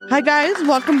Hi guys,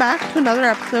 welcome back to another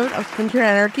episode of Skincare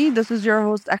Anarchy. This is your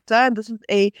host Ekta, and this is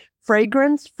a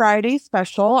Fragrance Friday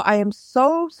special. I am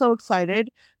so excited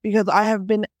because I have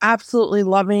been absolutely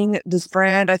loving this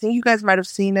brand. I think you guys might have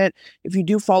seen it. If you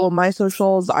do follow my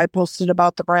socials, I posted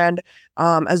about the brand,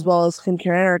 as well as Skincare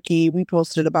Anarchy. We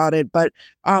posted about it. But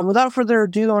without further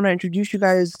ado, I want to introduce you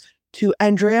guys to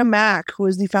ANDREA MAACK, who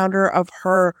is the founder of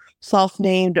her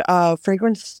self-named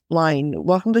fragrance line.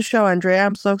 Welcome to the show, ANDREA.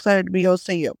 I'm so excited to be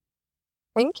hosting you.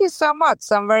 Thank you so much.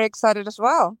 I'm very excited as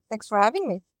well. Thanks for having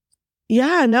me.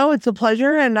 Yeah, no, it's a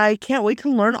pleasure. And I can't wait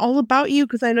to learn all about you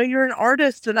because I know you're an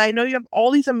artist and I know you have all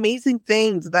these amazing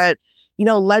things that,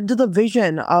 led to the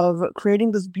vision of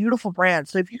creating this beautiful brand.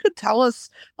 So if you could tell us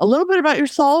a little bit about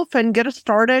yourself and get us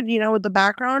started, with the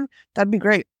background, that'd be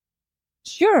great.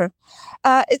 Sure.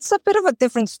 It's a bit of a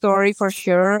different story for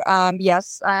sure.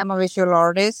 Yes, I am a visual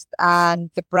artist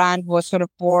and the brand was sort of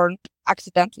born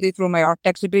accidentally through my art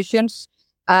exhibitions.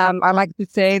 I like to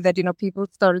say that, people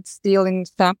started stealing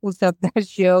samples at their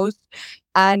shows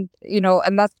and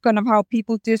that's kind of how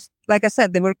people just, like I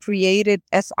said, they were created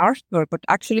as artwork, but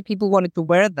actually people wanted to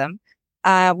wear them,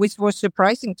 which was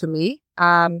surprising to me.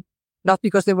 Not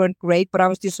because they weren't great, but I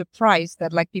was just surprised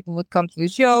that like people would come to the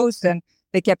shows and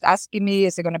they kept asking me,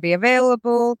 is it going to be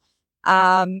available?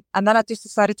 And then I just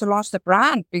decided to launch the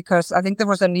brand because I think there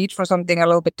was a need for something a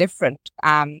little bit different.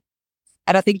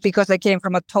 And I think because I came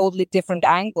from a totally different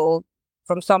angle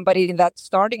from somebody that's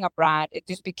starting a brand, it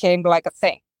just became like a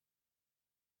thing.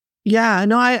 Yeah,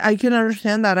 no, I can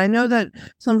understand that. I know that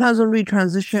sometimes when we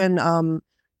transition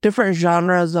different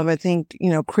genres of, I think,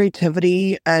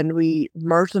 creativity and we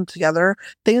merge them together,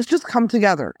 things just come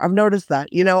together. I've noticed that,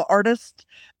 artists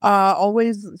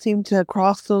always seem to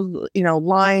cross those,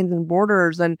 lines and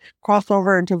borders and cross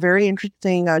over into very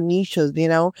interesting niches,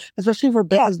 especially for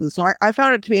business. So I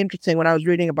found it to be interesting when I was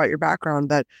reading about your background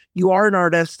that you are an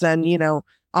artist and,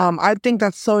 I think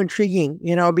that's so intriguing,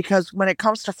 because when it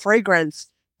comes to fragrance,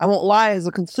 I won't lie, as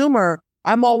a consumer,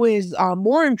 I'm always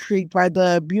more intrigued by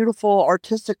the beautiful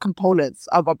artistic components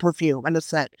of a perfume and a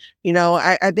scent.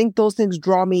 I think those things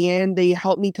draw me in. They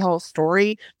help me tell a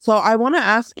story. So I want to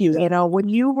ask you, when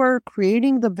you were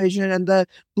creating the vision and the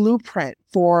blueprint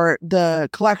for the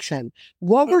collection,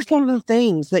 what were some of the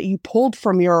things that you pulled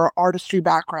from your artistry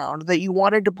background that you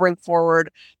wanted to bring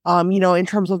forward, in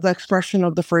terms of the expression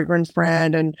of the fragrance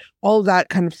brand and all of that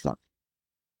kind of stuff?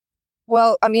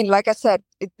 Well, I mean, like I said,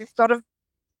 it just sort of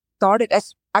started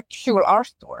as actual art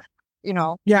store,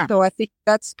 Yeah. So I think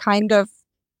that's kind of,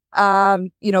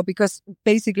 because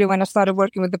basically when I started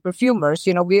working with the perfumers,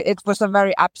 it was a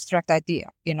very abstract idea.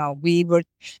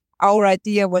 Our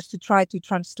idea was to try to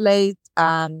translate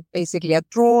basically a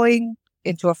drawing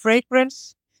into a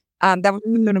fragrance. That was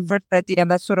the first idea,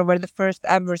 and that's sort of where the first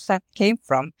ever set came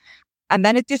from. And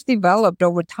then it just developed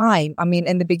over time. I mean,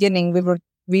 in the beginning,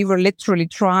 we were literally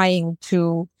trying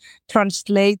to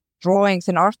translate drawings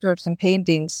and artworks and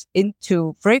paintings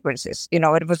into fragrances.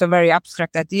 It was a very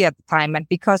abstract idea at the time. And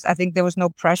because I think there was no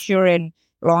pressure in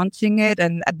launching it,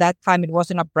 and at that time it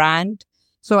wasn't a brand.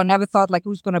 So I never thought like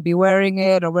who's going to be wearing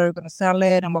it or where we're going to sell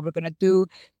it and what we're going to do.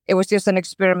 It was just an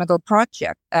experimental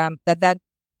project that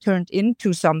turned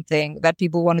into something that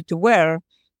people wanted to wear.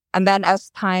 And then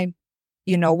as time,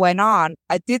 went on,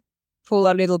 I did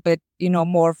pull a little bit,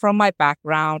 more from my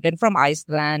background and from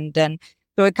Iceland. And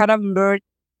so it kind of merged.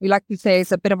 We like to say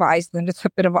it's a bit of Iceland, it's a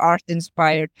bit of art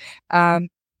inspired. Like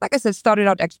I said, started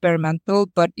out experimental,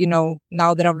 but,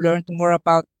 now that I've learned more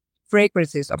about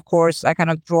fragrances, of course, I kind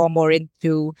of draw more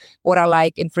into what I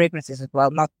like in fragrances as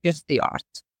well, not just the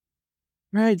art.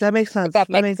 Right. That makes sense. If that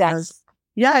makes sense.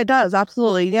 Yeah, it does.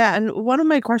 Absolutely. Yeah. And one of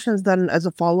my questions then as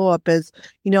a follow-up is,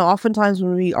 oftentimes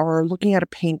when we are looking at a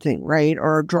painting, right,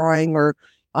 or a drawing or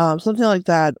something like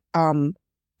that,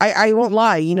 I won't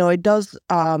lie, it does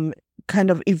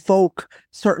kind of evoke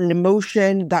certain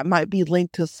emotion that might be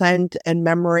linked to scent and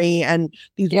memory and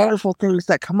these wonderful things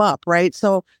that come up, right?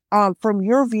 So from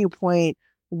your viewpoint,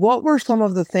 what were some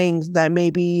of the things that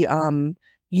maybe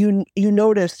you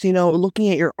noticed, looking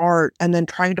at your art and then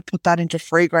trying to put that into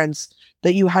fragrance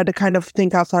that you had to kind of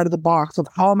think outside of the box of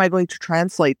how am I going to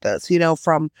translate this,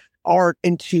 from art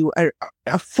into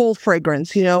a full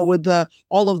fragrance, with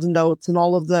all of the notes and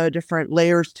all of the different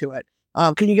layers to it.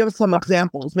 Can you give us some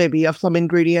examples maybe of some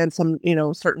ingredients, some,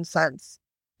 certain scents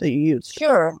that you use?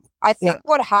 Sure. I think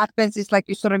what happens is like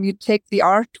you take the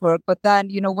artwork, but then,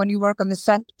 when you work on the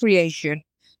scent creation,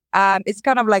 it's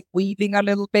kind of like weaving a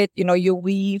little bit, you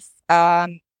weave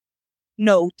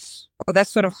notes. Or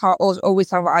that's sort of always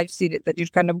how I've seen it, that you're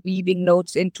kind of weaving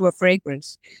notes into a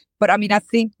fragrance. But I mean, I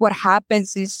think what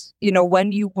happens is,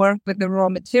 when you work with the raw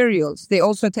materials, they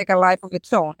also take a life of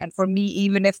its own. And for me,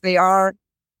 even if they are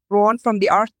drawn from the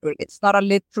artwork, it's not a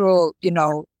literal,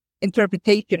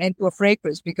 interpretation into a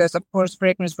fragrance, because of course,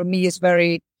 fragrance for me is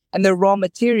and the raw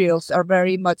materials are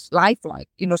very much lifelike,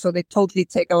 so they totally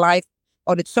take a life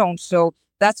on its own. So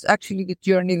that's actually the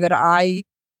journey that I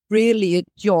really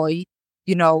enjoy,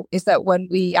 is that when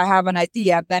I have an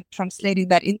idea, then translating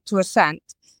that into a scent.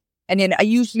 And then I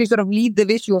usually sort of leave the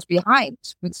visuals behind,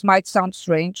 which might sound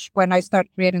strange when I start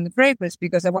creating the fragrance,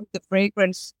 because I want the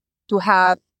fragrance to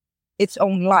have its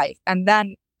own life. And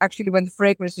then actually when the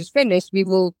fragrance is finished, we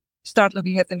will start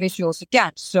looking at the visuals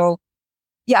again. So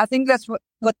yeah, I think that's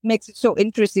what makes it so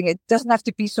interesting. It doesn't have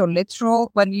to be so literal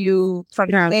when you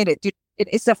translate it. It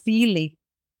is a feeling.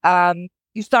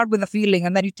 You start with a feeling,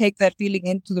 and then you take that feeling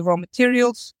into the raw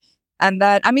materials. And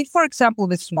that, I mean, for example,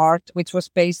 with Smart, which was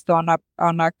based on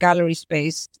a gallery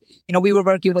space, we were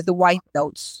working with the white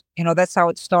notes. That's how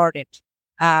it started.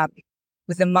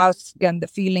 With the musk and the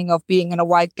feeling of being in a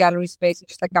white gallery space,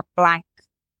 just like a blank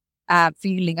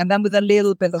feeling. And then with a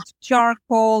little bit of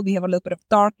charcoal, we have a little bit of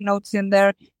dark notes in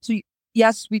there. So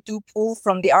yes, we do pull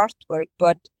from the artwork,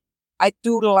 but I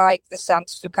do like the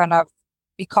scents to kind of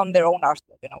become their own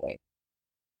artwork in a way.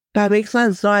 That makes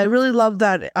sense. So I really love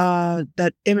that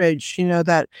that image,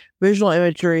 that visual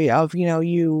imagery of,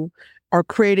 you are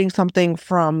creating something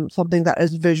from something that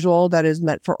is visual, that is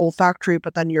meant for olfactory,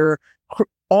 but then you're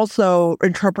also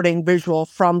interpreting visual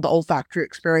from the olfactory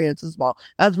experience as well.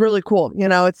 That's really cool.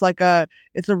 It's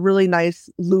it's a really nice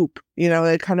loop,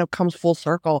 it kind of comes full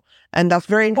circle. And that's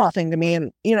very interesting to me.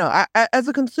 And, as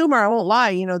a consumer, I won't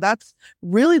lie, that's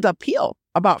really the appeal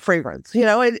about fragrance.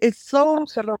 It's so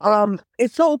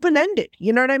it's so open-ended.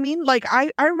 You know what I mean? Like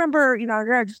I remember,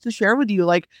 Andrea, just to share with you,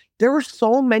 like there were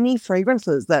so many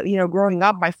fragrances that, growing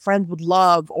up, my friends would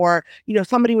love, or,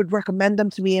 somebody would recommend them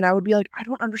to me and I would be like, I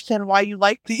don't understand why you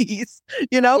like these,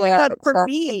 because for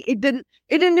me, it didn't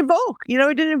evoke,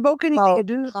 it didn't evoke anything. It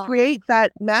didn't create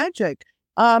that magic.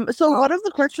 So one of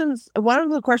the questions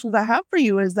I have for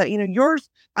you is that, yours,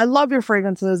 I love your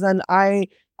fragrances, and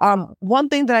one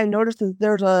thing that I noticed is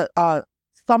there's a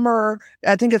summer,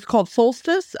 I think it's called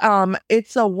Solstice.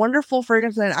 It's a wonderful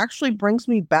fragrance, and it actually brings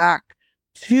me back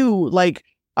to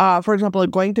for example,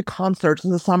 like going to concerts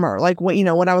in the summer, like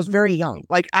when I was very young,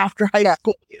 like after high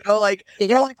school, like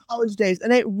college days,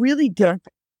 and it really did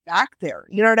back there.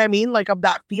 You know what I mean? Like of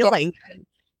that feeling.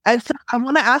 And so I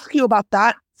want to ask you about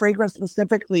that fragrance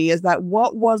specifically. Is that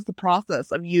what was the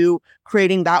process of you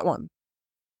creating that one?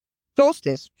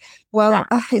 Solstice. Well,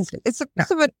 it's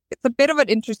a bit of an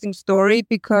interesting story,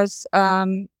 because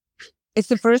it's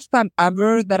the first time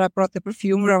ever that I brought the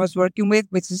perfumer I was working with,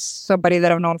 which is somebody that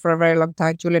I've known for a very long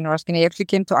time, Julian Ruskin. He actually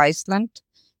came to Iceland,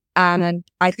 and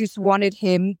I just wanted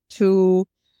him to,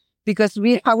 because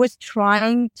I was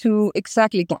trying to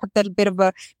exactly get that bit of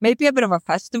maybe a bit of a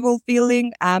festival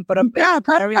feeling, but a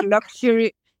very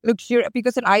luxury,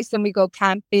 because in Iceland we go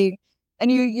camping.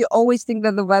 And you always think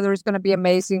that the weather is going to be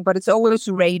amazing, but it's always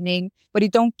raining. But you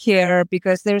don't care,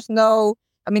 because there's no,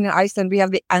 I mean, in Iceland, we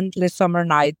have the endless summer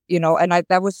night, and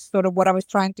that was sort of what I was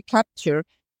trying to capture.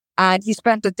 And he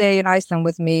spent a day in Iceland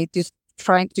with me, just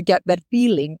trying to get that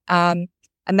feeling. And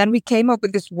then we came up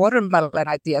with this watermelon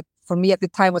idea. For me at the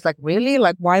time was like, really?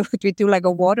 Like, why would we do like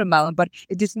a watermelon? But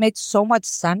it just made so much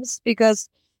sense, because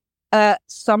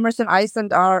summers in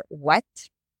Iceland are wet,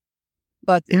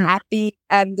 but happy,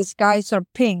 and the skies are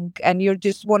pink, and you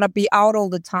just want to be out all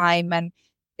the time. And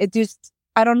it just,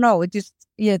 I don't know, it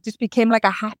just became like a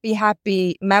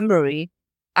happy memory.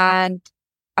 And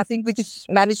I think we just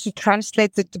managed to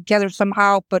translate it together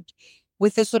somehow, but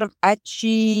with a sort of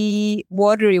edgy,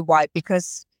 watery vibe,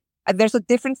 because there's a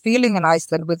different feeling in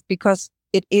Iceland because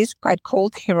it is quite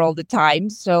cold here all the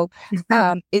time. So,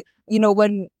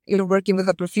 when you're working with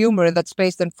a perfumer that's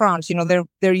based in France,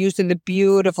 they're using the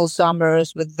beautiful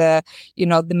summers with the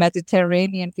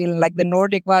Mediterranean feeling. Like the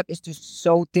Nordic vibe is just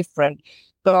so different.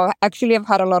 So actually, I've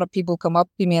had a lot of people come up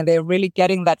to me, and they're really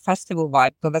getting that festival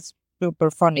vibe. So that's super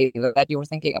funny that you were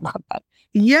thinking about that.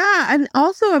 Yeah, and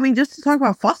also, I mean, just to talk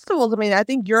about festivals, I mean, I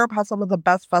think Europe has some of the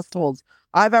best festivals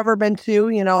I've ever been to.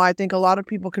 I think a lot of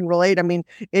people can relate. I mean,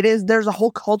 there's a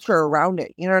whole culture around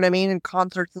it, you know what I mean? And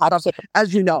concerts and stuff,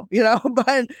 as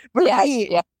but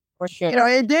yes, for sure.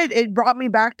 It brought me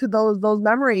back to those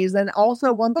memories. And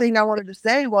also one thing I wanted to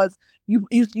say was,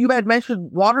 you had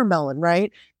mentioned watermelon,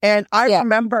 right? And I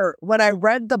remember when I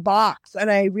read the box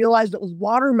and I realized it was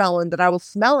watermelon that I was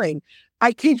smelling,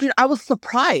 I kid you, I was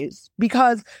surprised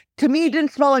because to me it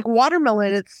didn't smell like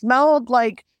watermelon. It smelled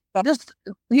like just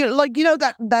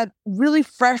that really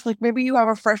fresh, like maybe you have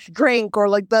a fresh drink or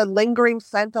like the lingering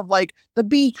scent of like the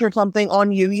beach or something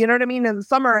on you. You know what I mean? In the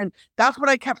summer, and that's what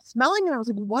I kept smelling, and I was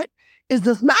like, "What is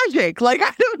this magic?" Like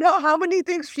I don't know how many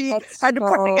things she That's had to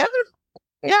put so, together.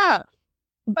 Yeah,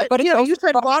 but but it's you also,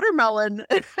 said watermelon,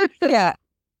 yeah.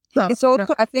 so It's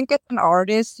also, I think as an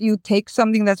artist, you take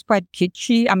something that's quite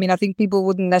kitschy. I mean, I think people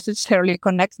wouldn't necessarily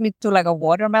connect me to like a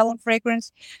watermelon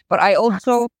fragrance, but I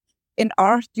also, in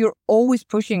art, you're always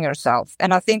pushing yourself.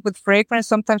 And I think with fragrance,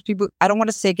 sometimes people, I don't want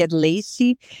to say get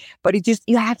lazy, but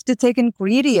you have to take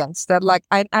ingredients that like,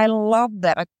 I love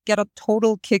that. I get a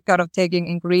total kick out of taking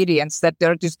ingredients that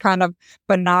they're just kind of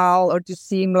banal or just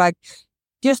seem like,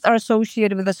 just are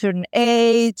associated with a certain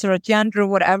age or a gender or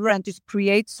whatever, and just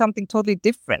create something totally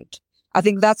different. I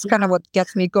think that's kind of what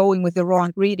gets me going with the raw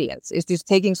ingredients, is just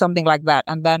taking something like that.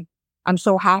 And then I'm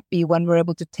so happy when we're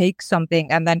able to take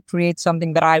something and then create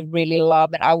something that I really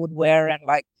love and I would wear and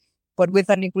like, but with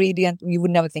an ingredient you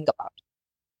would never think about.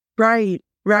 right,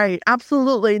 right.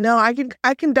 Absolutely. No, I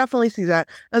can definitely see that,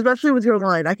 especially with your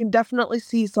line. I can definitely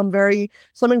see some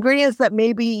ingredients that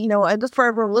maybe, and just for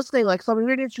everyone listening, like some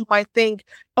ingredients you might think,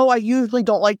 oh, I usually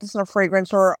don't like this in a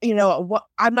fragrance, or, what,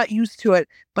 I'm not used to it.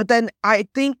 But then I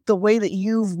think the way that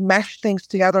you've meshed things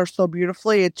together so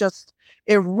beautifully, it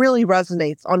really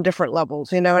resonates on different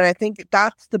levels, and I think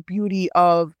that's the beauty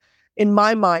of, in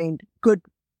my mind, good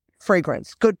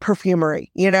fragrance, good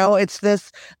perfumery. It's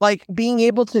this, like, being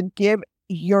able to give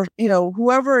your,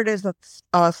 whoever it is that's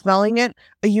smelling it,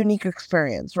 a unique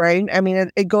experience, right? I mean,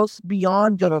 it goes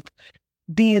beyond just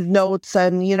these notes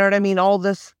and, you know what I mean, all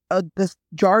this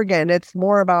jargon. It's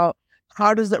more about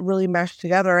how does it really mesh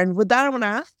together. And with that, I want to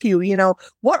ask you,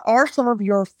 what are some of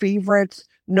your favorite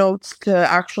notes to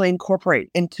actually incorporate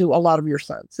into a lot of your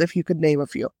scents, if you could name a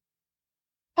few?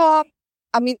 Um,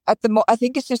 I mean, I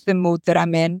think it's just the mood that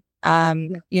I'm in. At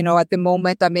the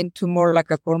moment I'm into more like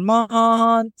a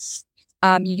gourmand.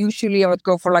 Usually I would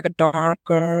go for like a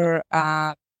darker,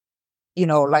 like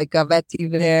a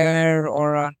vetiver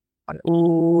or an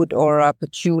oud or a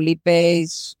patchouli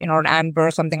base, an amber,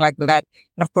 something like that.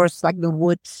 And of course, like the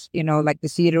woods, like the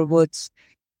cedar woods.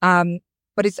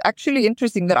 But it's actually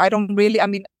interesting that I don't really, I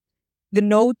mean, the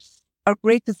notes are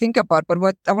great to think about, but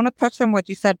what I want to touch on what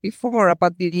you said before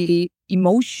about the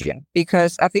emotion,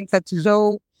 because I think that's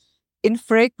so in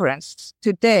fragrance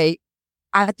today.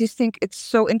 I just think it's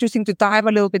so interesting to dive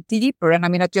a little bit deeper. And I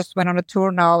mean, I just went on a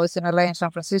tour now. I was in LA and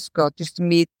San Francisco just to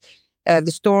meet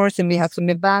the stores, and we had some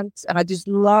events, and I just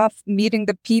love meeting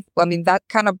the people. I mean, that's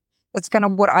kind of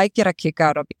what I get a kick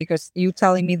out of, because you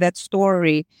telling me that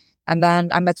story. And then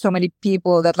I met so many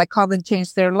people that like haven't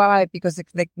changed their life because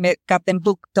got them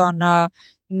booked on a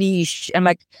niche. And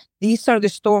like, these are the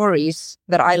stories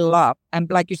that I love. And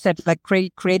like you said, like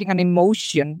creating an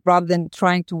emotion rather than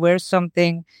trying to wear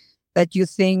something that you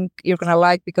think you're going to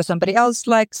like because somebody else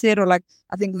likes it. Or like,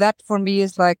 I think that for me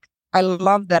is like, I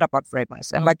love that about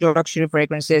fragrance and like luxury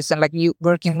fragrances and like you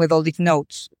working with all these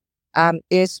notes.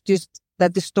 It's just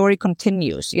that the story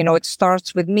continues, it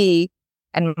starts with me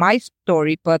and my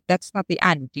story, but that's not the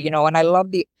end, and I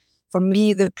love for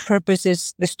me, the purpose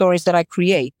is the stories that I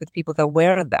create with people that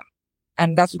wear them.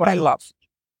 And that's what I love.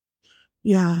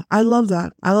 Yeah, I love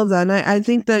that. I love that. And I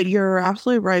think that you're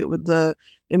absolutely right with the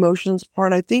emotions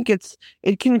part. I think it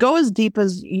can go as deep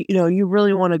as, you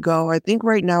really want to go. I think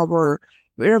right now we're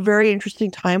in a very interesting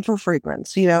time for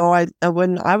fragrance.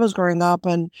 When I was growing up,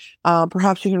 and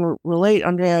perhaps you can relate,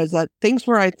 Andrea, is that things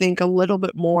were, I think, a little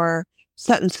bit more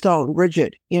set in stone,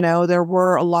 rigid. There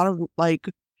were a lot of like,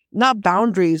 not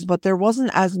boundaries, but there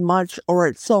wasn't as much, or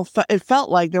it felt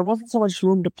like there wasn't so much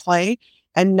room to play.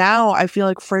 And now I feel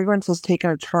like fragrance has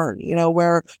taken a turn,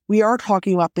 where we are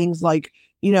talking about things like,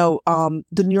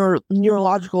 the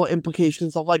neurological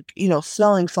implications of like,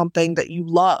 smelling something that you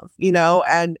love,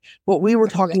 and what we were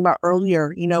talking about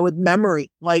earlier, with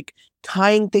memory, like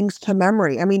tying things to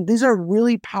memory. I mean, these are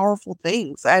really powerful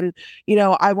things. And,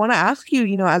 I want to ask you,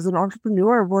 as an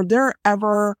entrepreneur, were there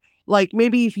ever, like,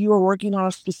 maybe if you were working on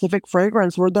a specific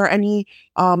fragrance, were there any,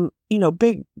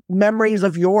 big memories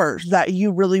of yours that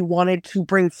you really wanted to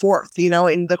bring forth,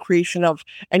 in the creation of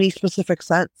any specific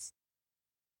scents?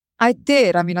 I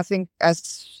did. I mean, I think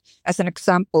as an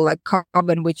example, like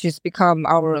Carbon, which has become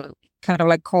our kind of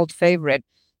like cult favorite,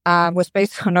 was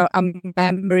based on a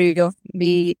memory of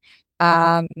me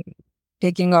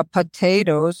picking up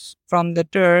potatoes from the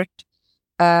dirt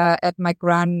at my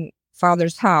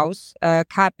grandfather's house,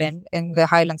 cabin in the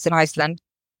Highlands in Iceland.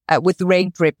 with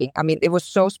rain dripping. I mean, it was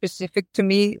so specific to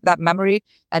me, that memory,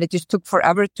 and it just took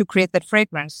forever to create that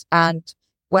fragrance. And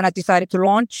when I decided to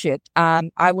launch it,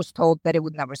 I was told that it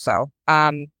would never sell.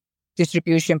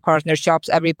 Distribution partner shops,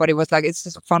 everybody was like, it's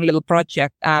just a fun little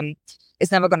project.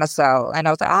 It's never going to sell. And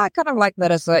I was like, I kind of like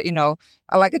that as a,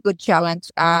 I like a good challenge.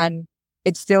 And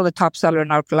it's still the top seller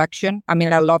in our collection. I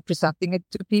mean, I love presenting it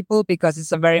to people because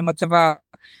it's a very much of a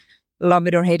love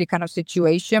it or hate it kind of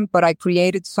situation. But I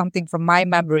created something from my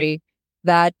memory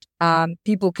that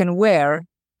people can wear.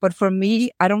 But for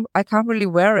me, I can't really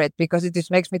wear it because it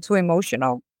just makes me too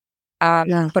emotional.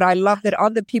 But I love that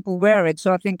other people wear it.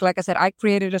 So I think, like I said, I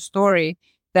created a story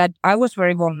that I was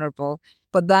very vulnerable,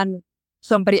 but then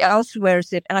somebody else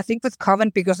wears it. And I think with Coven,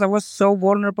 because I was so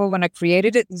vulnerable when I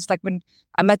created it, it's like when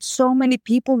I met so many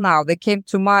people now, they came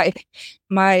to my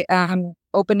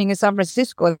opening in San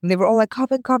Francisco, and they were all like,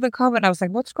 Coven, Coven, Coven. I was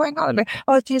like, what's going on? Like,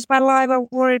 oh, it changed my life. I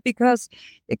wore it because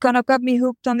it kind of got me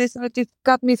hooked on this, and it just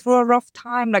got me through a rough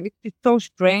time. Like, it's so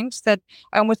strange that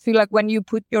I almost feel like when you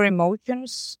put your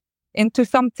emotions into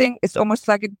something, it's almost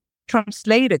like it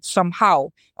translated somehow.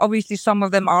 Obviously, some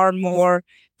of them are more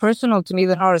personal to me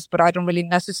than others, but I don't really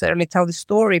necessarily tell the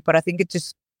story. But I think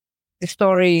the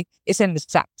story is in the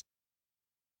set.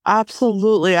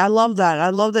 Absolutely. I love that. I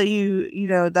love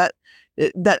that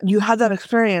that you had that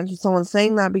experience with someone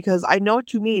saying that, because I know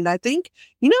what you mean. I think,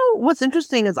 what's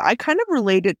interesting is I kind of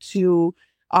relate it to,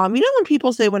 when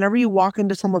people say whenever you walk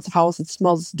into someone's house, it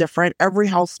smells different. Every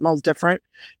house smells different.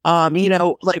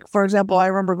 Like, for example, I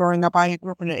remember growing up, I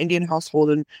grew up in an Indian household,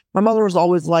 and my mother was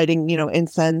always lighting,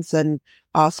 incense and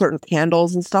certain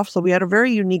candles and stuff. So we had a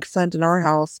very unique scent in our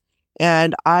house.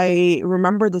 And I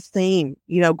remember the same,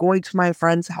 going to my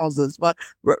friends' houses, but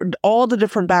all the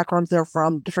different backgrounds they're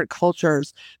from, different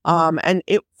cultures. And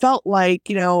it felt like,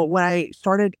 when I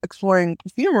started exploring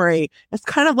perfumery, it's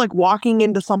kind of like walking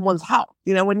into someone's house,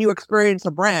 when you experience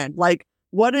a brand, like,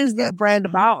 what is that brand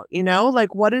about?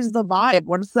 Like, what is the vibe?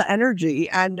 What is the energy?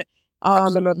 And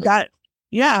Absolutely.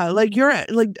 like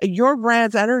your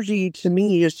brand's energy to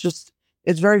me is just,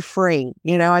 it's very freeing.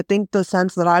 I think the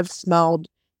sense that I've smelled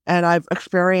and I've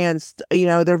experienced,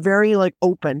 they're very like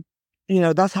open,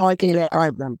 that's how I can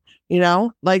describe them,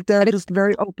 like they're just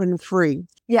very open and free.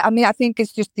 Yeah. I mean, I think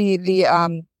it's just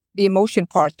the emotion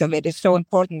part of it is so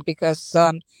important because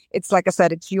it's like I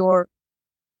said, it's your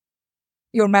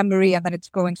memory and then it's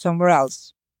going somewhere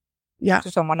else. Yeah.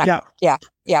 To someone else. Yeah.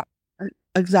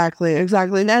 Exactly. And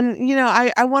then,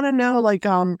 I want to know, like,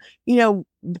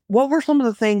 what were some of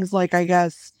the things, like, I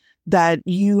guess, that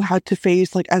you had to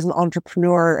face, like, as an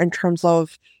entrepreneur in terms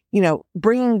of,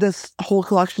 bringing this whole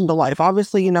collection to life?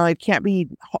 Obviously, it can't be,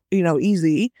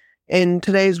 easy in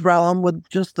today's realm with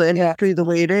just the industry the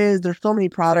way it is. There's so many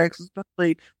products,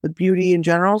 especially with beauty in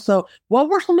general. So what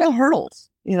were some of the hurdles,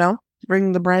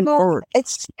 bringing the brand forward?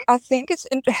 I think it's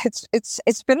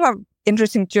been an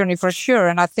interesting journey for sure.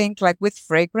 And I think, like, with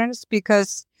fragrance,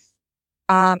 because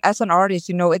as an artist,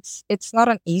 it's not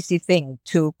an easy thing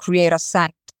to create a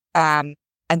scent and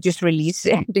just release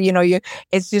it.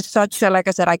 It's just such a, like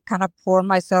I said, I kind of pour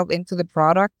myself into the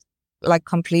product, like,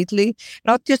 completely,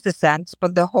 not just the scents,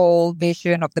 but the whole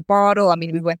vision of the bottle. I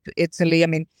mean, we went to Italy. I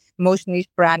mean, most niche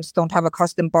brands don't have a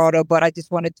custom bottle, but I just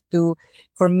wanted to do,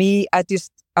 for me, I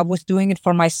was doing it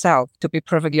for myself, to be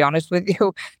perfectly honest with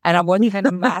you. And I wasn't in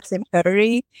a massive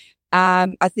hurry.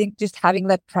 I think just having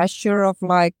that pressure of,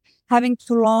 like, having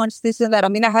to launch this and that. I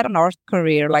mean, I had an art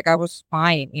career, like, I was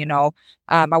fine,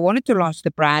 I wanted to launch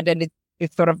the brand, and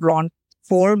it sort of launched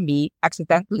for me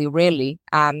accidentally, really,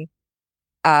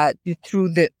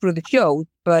 through the show.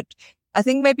 But I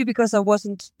think maybe because I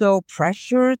wasn't so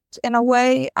pressured in a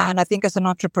way. And I think as an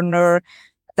entrepreneur,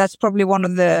 that's probably one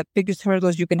of the biggest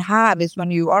hurdles you can have, is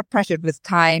when you are pressured with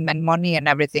time and money and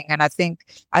everything. And I think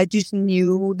I just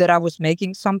knew that I was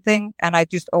making something, and I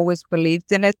just always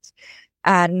believed in it.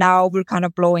 And now we're kind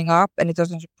of blowing up, and it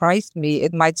doesn't surprise me.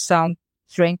 It might sound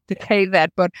strange to say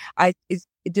that, but it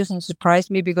doesn't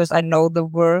surprise me because I know the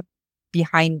work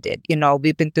behind it.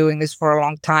 We've been doing this for a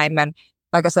long time, and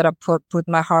like I said, I put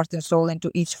my heart and soul into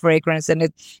each fragrance, and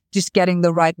it's just getting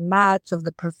the right match of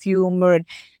the perfumer. And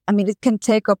I mean, it can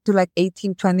take up to like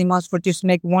 18, 20 months for just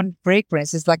make one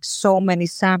fragrance. It's like so many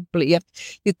samples.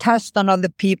 You test on other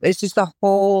people. It's just a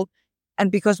whole,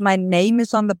 and because my name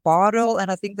is on the bottle, and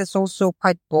I think that's also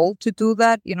quite bold to do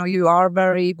that. You are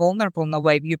very vulnerable in a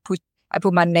way. I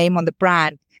put my name on the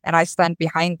brand, and I stand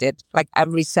behind it, like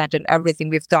every scent and everything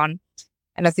we've done.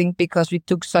 And I think because we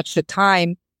took such a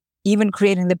time, even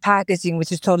creating the packaging,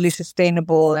 which is totally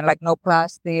sustainable and like no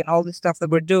plastic and all the stuff that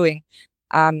we're doing,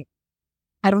 I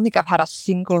don't think I've had a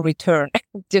single return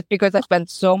just because I spent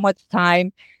so much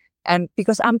time And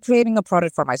because I'm creating a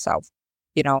product for myself,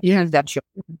 Yeah. that's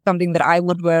something that I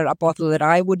would wear, a bottle that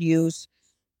I would use.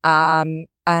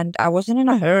 And I wasn't in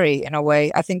a hurry in a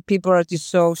way. I think people are just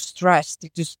so stressed.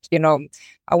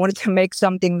 I wanted to make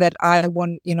something that I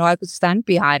could stand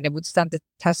behind and would stand the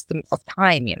test of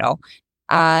time,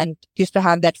 and just to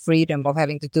have that freedom of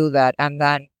having to do that. And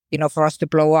then, for us to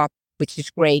blow up, which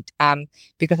is great.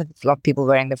 Because I just love people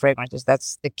wearing the fragrances.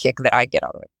 That's the kick that I get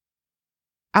out of it.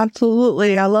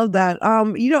 Absolutely. I love that. I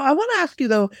want to ask you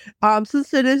though,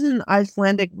 since it is an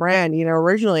Icelandic brand,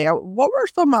 originally, what were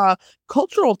some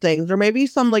cultural things or maybe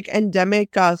some like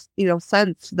endemic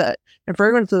scents that and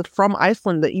fragrances from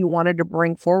Iceland that you wanted to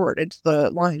bring forward into the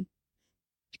line?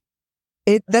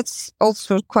 That's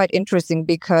also quite interesting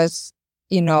because,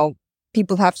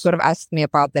 people have sort of asked me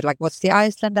about that, like what's the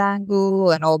Iceland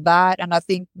angle and all that. And I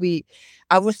think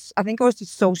I was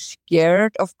just so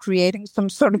scared of creating some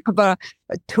sort of a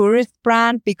tourist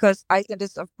brand, because Iceland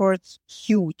is of course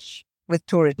huge with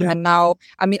tourism. Yeah. And now,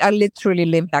 I mean, I literally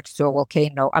live next to a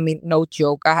volcano. I mean, no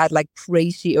joke. I had like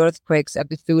crazy earthquakes at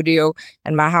the studio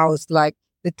and my house, like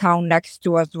the town next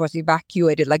to us was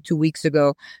evacuated like 2 weeks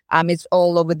ago. It's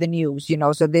all over the news,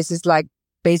 so this is like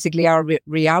basically our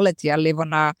reality. I live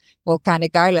on a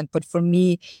volcanic island, but for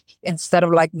me, instead of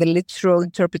like the literal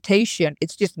interpretation,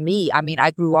 it's just me. I mean,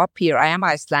 I grew up here. I am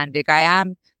Icelandic. I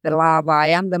am the lava. I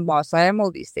am the moss. I am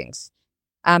all these things.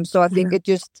 So I think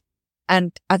I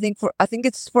think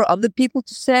it's for other people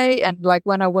to say. And like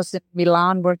when I was in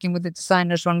Milan working with the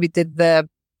designers, when we did the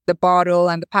bottle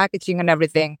and the packaging and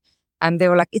everything, and they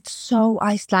were like, it's so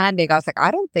Icelandic. I was like,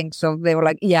 I don't think so. They were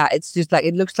like, yeah, it's just like,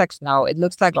 it looks like snow. It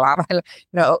looks like lava,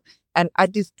 And I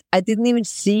didn't even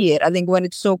see it. I think when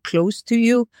it's so close to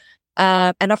you.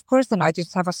 And of course, then I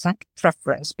just have a scent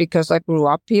preference because I grew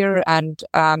up here, and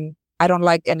I don't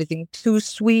like anything too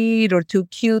sweet or too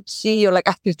cutesy, or like,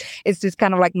 it's just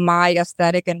kind of like my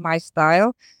aesthetic and my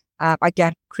style.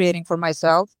 Again, creating for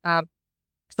myself.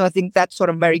 So I think that's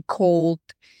sort of very cold,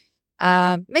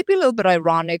 maybe a little bit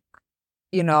ironic,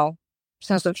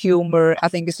 sense of humor, I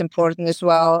think is important as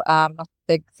well. Not to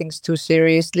take things too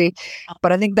seriously,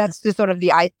 but I think that's the sort of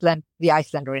the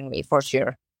Icelander in me for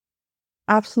sure.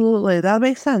 Absolutely. That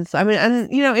makes sense. I mean, and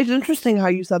it's interesting how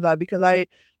you said that because I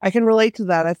can relate to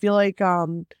that. I feel like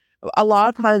a lot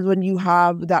of times when you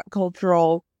have that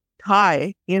cultural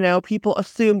tie, people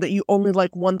assume that you only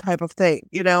like one type of thing,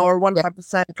 or one Yeah. type of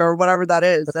scent or whatever that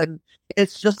is, and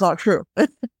it's just not true.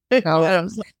 No.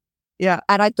 Yeah.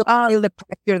 And I don't feel the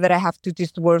pressure that I have to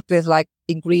just work with like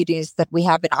ingredients that we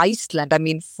have in Iceland. I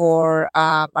mean, for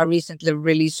a recently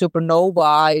released Supernova,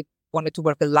 I wanted to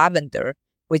work with lavender,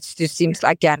 which just seems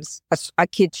like, again, a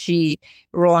kitschy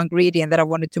raw ingredient that I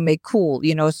wanted to make cool,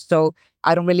 So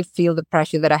I don't really feel the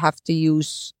pressure that I have to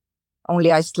use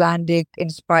only Icelandic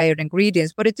inspired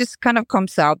ingredients, but it just kind of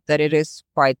comes out that it is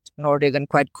quite Nordic and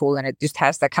quite cool, and it just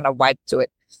has that kind of vibe to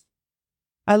it.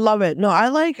 I love it. No, I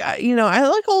like, I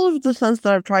like all of the scents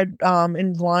that I've tried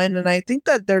in the line. And I think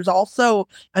that there's also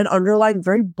an underlying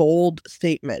very bold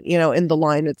statement, in the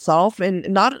line itself, and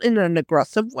not in an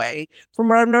aggressive way from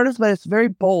what I've noticed, but it's very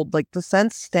bold. Like the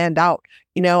scents stand out.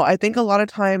 I think a lot of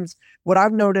times what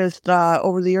I've noticed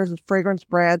over the years is fragrance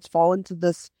brands fall into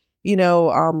this,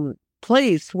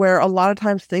 place where a lot of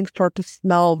times things start to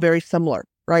smell very similar,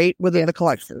 right? Within the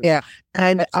collection. Yeah.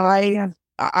 And I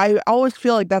always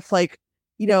feel like that's like,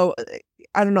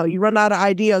 I don't know, you run out of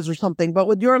ideas or something. But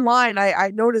with your line,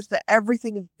 I noticed that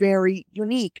everything is very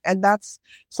unique. And that's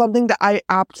something that I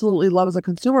absolutely love as a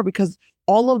consumer because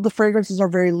all of the fragrances are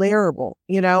very layerable,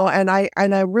 and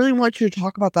I really want you to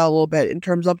talk about that a little bit in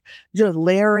terms of just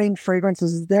layering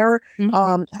fragrances.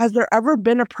 Has there ever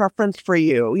been a preference for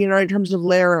you, in terms of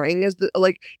layering? Is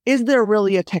there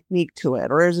really a technique to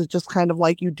it, or is it just kind of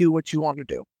like you do what you want to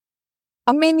do?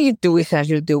 I mean, you do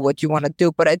essentially do what you want to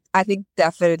do, but I think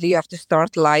definitely you have to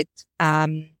start light.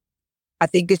 I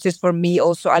think it's just for me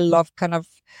also, I love kind of,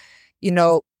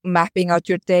 mapping out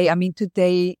your day. I mean,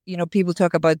 today, people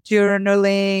talk about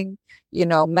journaling,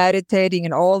 meditating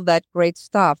and all that great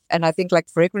stuff. And I think like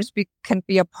fragrance can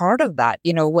be a part of that,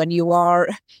 when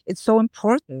it's so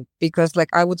important because like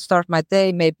I would start my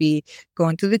day maybe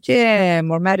going to the gym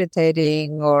or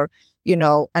meditating or,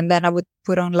 and then I would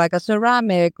put on like a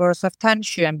ceramic or a soft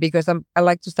tension because I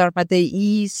like to start my day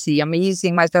easy. I'm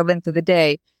easing myself into the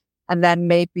day. And then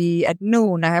maybe at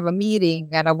noon I have a meeting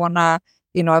and I want to,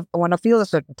 I want to feel a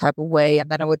certain type of way. And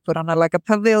then I would put on like a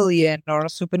pavilion or a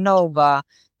supernova.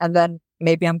 And then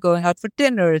maybe I'm going out for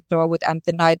dinner. So I would end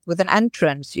the night with an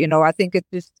entrance. I think I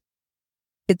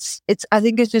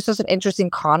think it's just such an interesting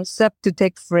concept to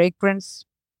take fragrance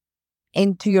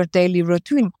into your daily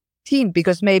routine routine,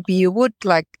 because maybe you would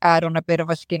like add on a bit of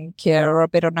a skincare or a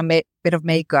bit on a bit of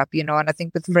makeup, and I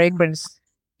think with fragrance,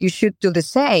 you should do the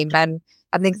same. And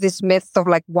I think this myth of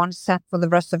like one scent for the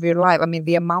rest of your life, I mean,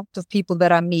 the amount of people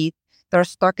that I meet, they're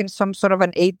stuck in some sort of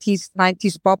an 80s,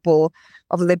 90s bubble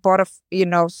of they bought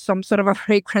some sort of a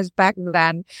fragrance back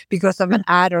then because of an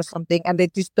ad or something, and they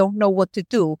just don't know what to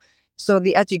do. So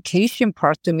the education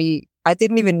part to me, I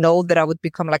didn't even know that I would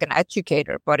become like an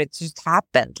educator, but it just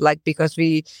happened. Like, because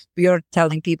we are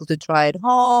telling people to try it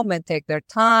home and take their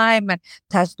time and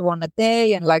test one a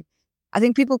day. And like, I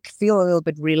think people feel a little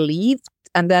bit relieved.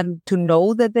 And then to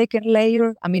know that they can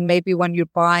layer. I mean, maybe when you're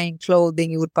buying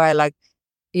clothing, you would buy like,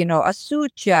 a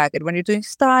suit jacket. When you're doing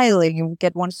styling, you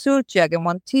get one suit jacket and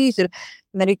one t-shirt.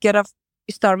 And then you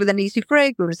start with an easy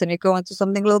fragrance and you go into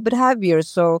something a little bit heavier.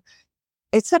 So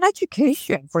it's an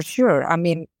education for sure. I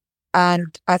mean,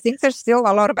 and I think there's still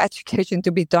a lot of education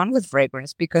to be done with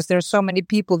fragrance, because there's so many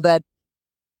people that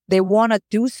they want to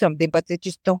do something, but they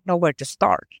just don't know where to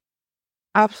start.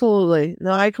 Absolutely.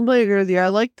 No, I completely agree with you. I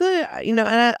like and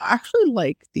I actually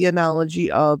like the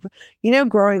analogy of,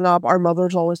 growing up, our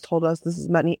mothers always told us this is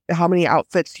how many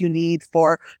outfits you need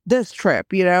for this trip,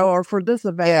 or for this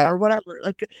event or whatever.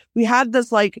 Like, we had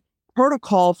this like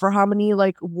protocol for how many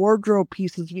like wardrobe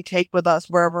pieces we take with us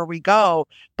wherever we go.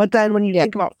 But then when you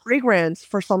think about fragrance,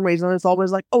 for some reason, it's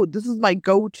always like, oh, this is my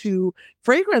go-to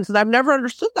fragrance. And I've never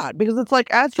understood that, because it's like,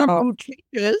 as your mood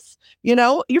changes,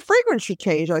 your fragrance should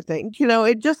change, I think.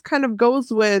 It just kind of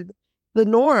goes with the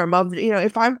norm of,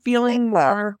 if I'm feeling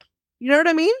more, you know what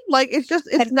I mean? Like, it's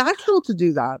natural to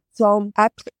do that. So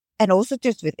and also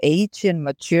just with age and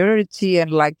maturity, and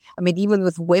like, I mean, even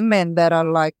with women that are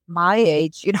like my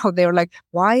age, they're like,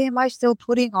 why am I still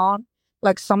putting on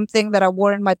like something that I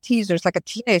wore in my teasers, like a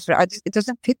teenager? It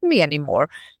doesn't fit me anymore.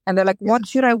 And they're like, what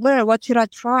should I wear? What should I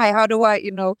try? How do I,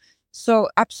 So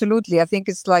absolutely, I think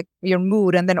it's like your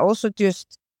mood, and then also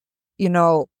just,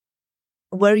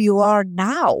 where you are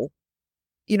now.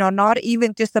 Not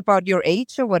even just about your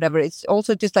age or whatever. It's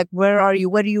also just like, where are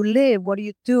you? Where do you live? What do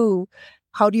you do?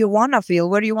 How do you want to feel?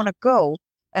 Where do you want to go?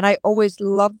 And I always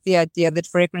love the idea that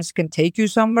fragrance can take you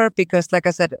somewhere, because, like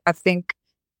I said, I think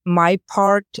my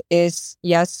part is,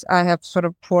 yes, I have sort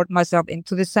of poured myself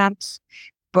into the scents,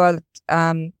 but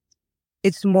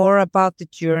it's more about the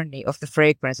journey of the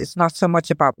fragrance. It's not so much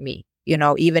about me,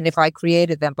 even if I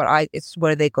created them, but it's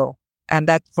where they go. And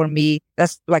that, for me,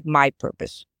 that's like my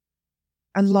purpose.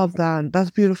 I love that. That's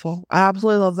beautiful. I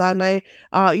absolutely love that.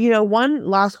 And one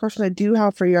last question I do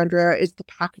have for you, Andrea, is the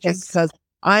packaging, because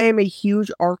I am a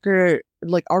huge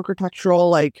architectural,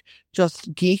 like,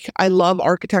 just geek. I love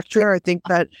architecture. I think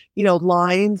that,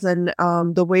 lines and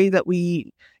the way that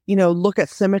we, look at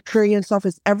symmetry and stuff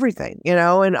is everything,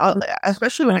 and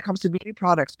especially when it comes to beauty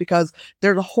products, because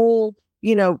there's a whole,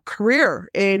 career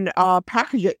in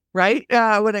packaging, right?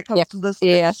 When it comes to this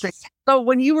industry. So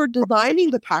when you were designing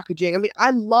the packaging, I mean,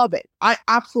 I love it. I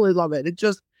absolutely love it.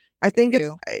 I think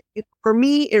for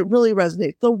me, it really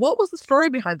resonates. So what was the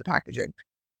story behind the packaging?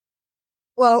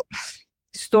 Well,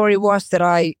 the story was that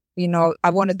I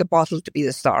wanted the bottle to be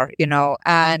the star,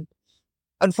 and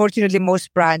unfortunately,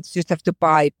 most brands just have to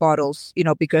buy bottles,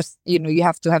 because, you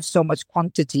have to have so much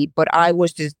quantity. But I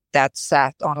was just that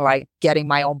set on like getting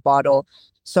my own bottle.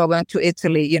 So I went to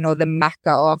Italy, the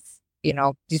Mecca of,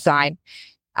 design.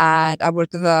 And I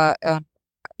worked with an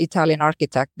Italian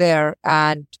architect there.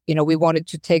 And, we wanted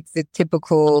to take the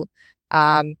typical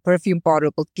perfume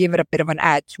bottle, but give it a bit of an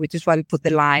edge, which is why we put the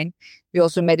line. We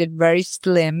also made it very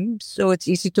slim, so it's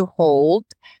easy to hold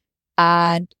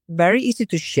and very easy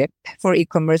to ship for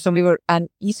e-commerce. And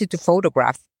easy to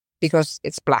photograph because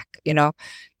it's black,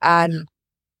 And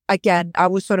again, I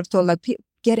was sort of told like,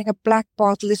 getting a black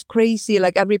bottle is crazy.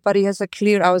 Like, everybody has a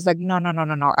clear. I was like, no.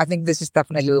 I think this is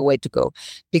definitely the way to go,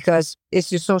 because it's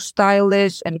just so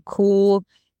stylish and cool,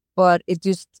 but it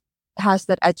just has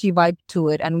that edgy vibe to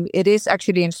it. And it is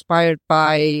actually inspired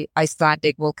by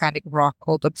Icelandic volcanic rock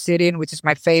called obsidian, which is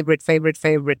my favorite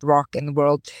rock in the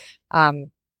world.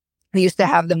 We used to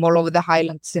have them all over the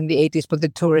highlands in the 80s, but the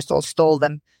tourists all stole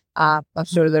them. I'm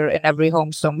sure they're in every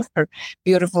home somewhere.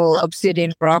 Beautiful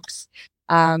obsidian rocks.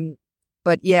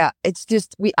 But yeah, it's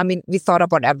just, we thought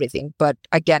about everything, but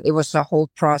again, it was a whole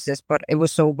process, but it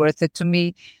was so worth it to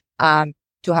me,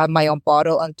 to have my own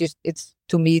bottle. And just,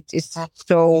 to me, it's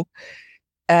so,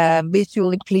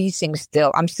 visually pleasing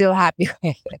still. I'm still happy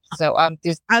with it. So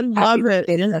I love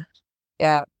it.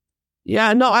 Yeah.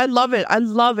 Yeah, no, I love it. I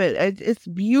love it. It's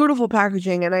beautiful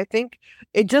packaging. And I think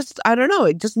it just, I don't know,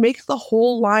 it just makes the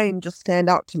whole line just stand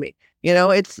out to me.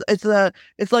 It's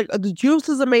like the juice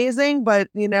is amazing, but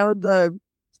the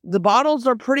the bottles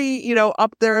are pretty,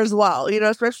 up there as well,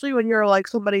 especially when you're like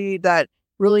somebody that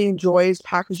really enjoys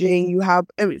packaging. You have,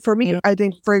 I mean, for me, I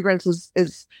think fragrance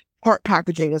is part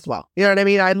packaging as well. You know what I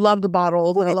mean? I love the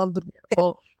bottles. I love the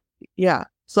people. Yeah.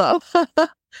 So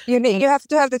you have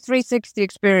to have the 360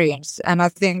 experience, and I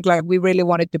think like we really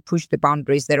wanted to push the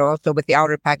boundaries there also with the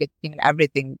outer packaging and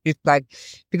everything, just like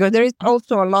because there is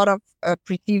also a lot of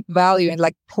perceived value in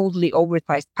like totally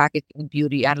oversized packaging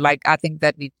beauty, and like I think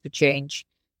that needs to change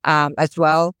as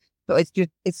well. So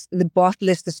it's the bottle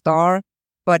is the star,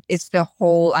 but it's the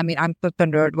whole. I mean, I'm such a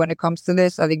nerd when it comes to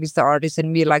this. I think it's the artist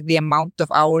in me. Like the amount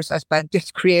of hours I spent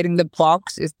just creating the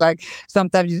box is like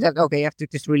sometimes you say, okay, you have to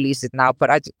just release it now. But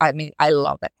I mean, I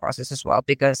love that process as well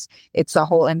because it's a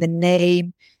whole and the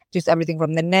name, just everything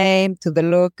from the name to the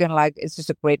look, and like it's just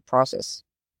a great process.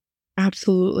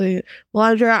 absolutely. Well,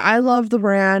 Andrea, I love the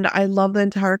brand. I love the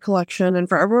entire collection. And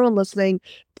for everyone listening,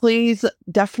 please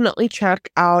definitely check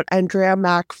out Andrea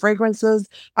MAACK fragrances.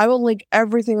 I will link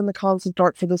everything in the concept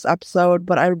art for this episode,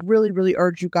 but I really, really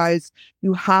urge you guys,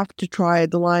 you have to try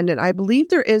the line. And I believe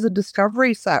there is a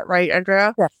discovery set, right,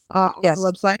 Andrea? Yes. On Yes.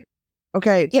 the website.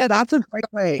 Okay. Yeah, So that's a great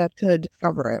way to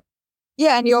discover it.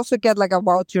 Yeah, and you also get like a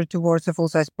voucher towards a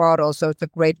full-size bottle. So it's a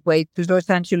great way to, so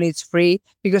essentially it's free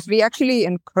because we actually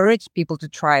encourage people to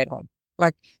try it home.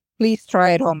 Like, please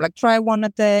try it home. Like, try one a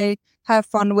day, have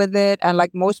fun with it. And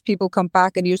like most people come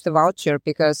back and use the voucher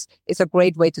because it's a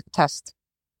great way to test.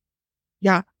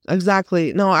 Yeah,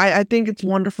 exactly. No, I think it's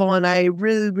wonderful. And I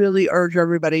really, really urge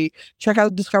everybody, check out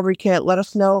the Discovery Kit. Let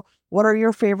us know what are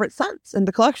your favorite scents in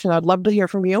the collection. I'd love to hear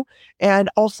from you. And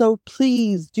also,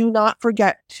 please do not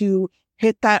forget to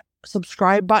hit that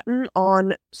subscribe button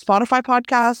on Spotify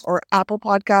podcasts or Apple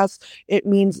podcasts. It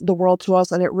means the world to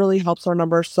us and it really helps our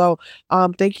numbers. So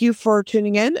thank you for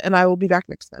tuning in, and I will be back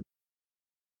next time.